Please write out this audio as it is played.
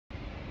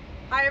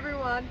Hi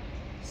everyone.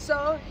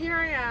 So here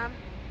I am.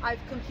 I've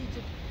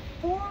completed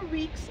 4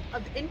 weeks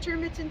of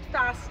intermittent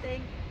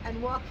fasting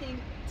and walking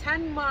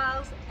 10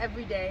 miles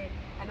every day,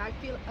 and I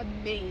feel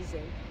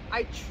amazing.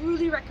 I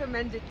truly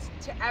recommend it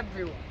to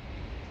everyone.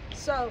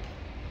 So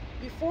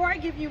before I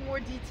give you more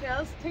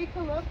details, take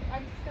a look.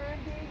 I'm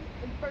standing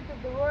in front of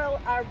the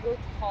Royal Albert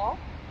Hall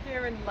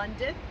here in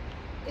London.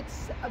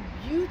 It's a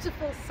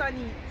beautiful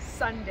sunny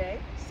Sunday,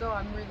 so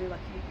I'm really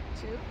lucky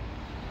too.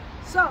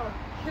 So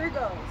here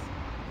goes.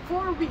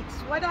 4 weeks.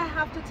 What I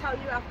have to tell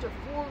you after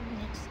 4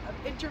 weeks of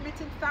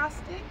intermittent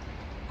fasting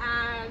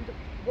and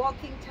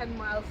walking 10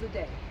 miles a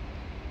day.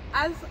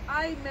 As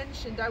I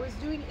mentioned, I was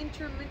doing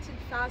intermittent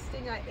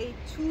fasting. I ate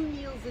 2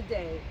 meals a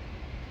day.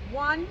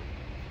 One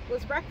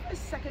was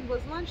breakfast, second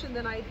was lunch, and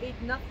then I ate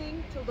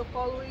nothing till the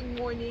following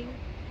morning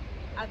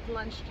at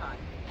lunchtime.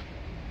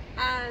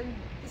 And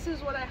this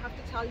is what I have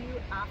to tell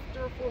you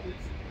after 4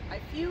 weeks. I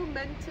feel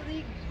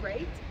mentally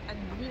great and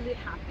really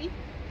happy.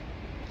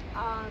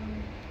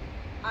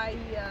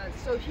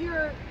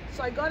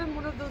 So I got on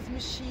one of those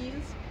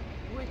machines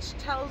which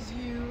tells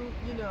you,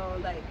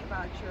 like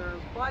about your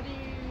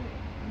body,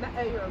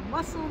 your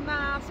muscle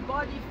mass,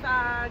 body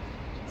fat,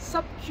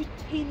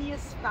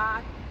 subcutaneous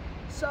fat.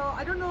 So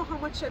I don't know how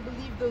much I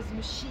believe those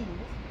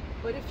machines,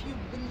 but if you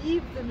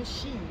believe the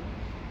machine,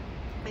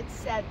 it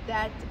said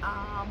that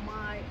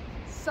my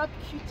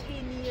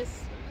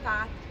subcutaneous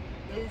fat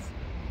is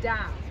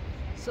down.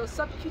 So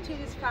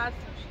subcutaneous fat,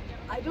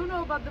 I don't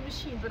know about the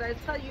machine, but I'll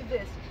tell you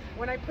this.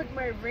 When I put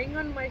my ring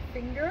on my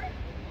finger,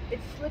 it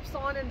slips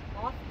on and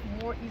off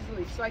more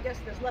easily. So I guess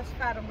there's less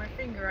fat on my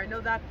finger. I know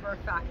that for a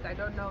fact. I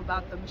don't know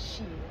about the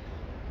machine.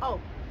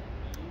 Oh,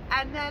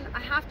 and then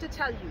I have to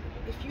tell you,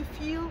 if you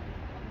feel,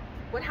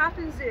 what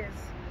happens is,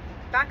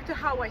 back to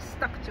how I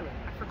stuck to it.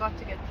 I forgot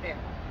to get there.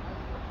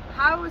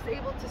 How I was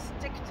able to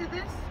stick to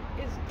this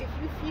is if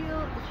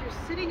you're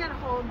sitting at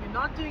home, you're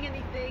not doing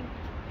anything,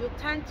 you'll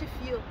tend to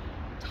feel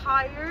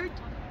tired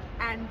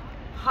and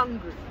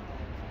hungry.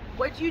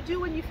 What do you do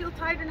when you feel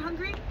tired and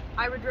hungry?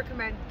 I would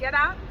recommend get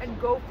out and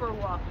go for a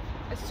walk.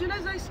 As soon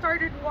as I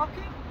started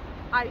walking,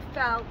 I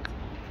felt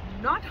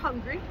not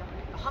hungry,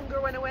 the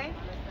hunger went away,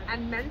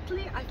 and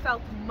mentally I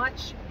felt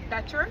much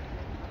better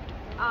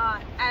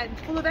and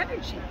full of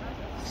energy.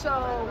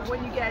 So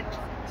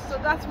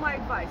that's my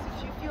advice.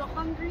 If you feel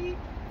hungry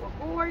or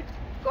bored,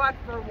 go out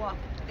for a walk.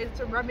 It's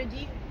a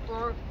remedy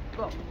for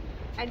both.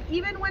 And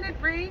even when it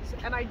rains,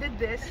 and I did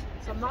this,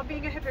 so I'm not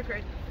being a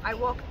hypocrite, I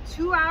walked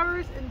 2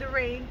 hours in the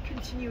rain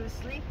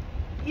continuously.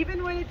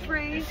 Even when it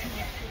rains,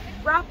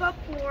 wrap up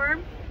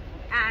warm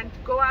and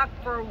go out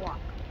for a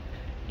walk.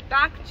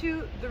 Back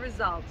to the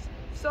results.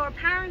 So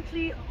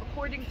apparently,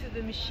 according to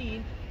the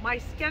machine, my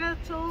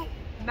skeletal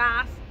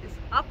mass is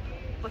up,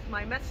 but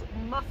my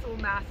muscle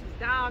mass is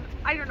down.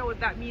 I don't know what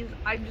that means.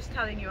 I'm just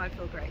telling you I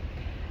feel great.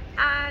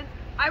 And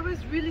I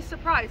was really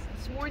surprised.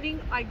 This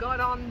morning I got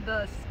on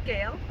the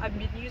scale. I've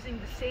been using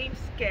the same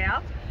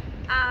scale,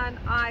 and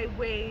I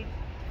weighed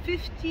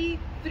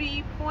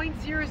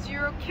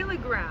 53.00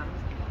 kilograms.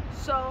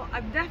 So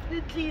I've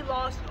definitely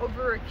lost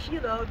over a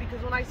kilo,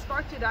 because when I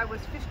started I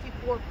was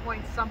 54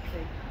 point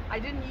something. I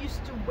didn't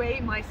used to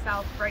weigh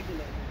myself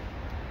regularly.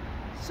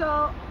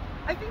 So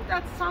I think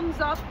that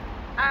sums up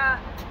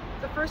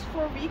the first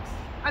 4 weeks.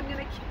 I'm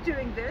gonna keep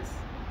doing this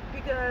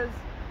because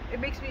it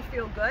makes me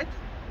feel good.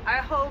 I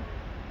hope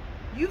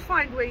you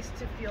find ways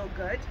to feel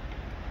good,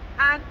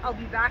 and I'll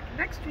be back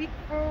next week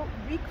for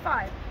week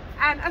 5.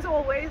 And as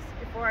always,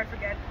 before I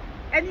forget,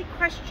 any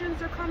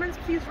questions or comments,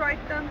 please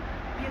write them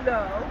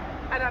below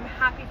and I'm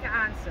happy to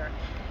answer.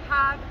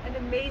 Have an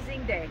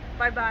amazing day.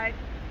 Bye bye.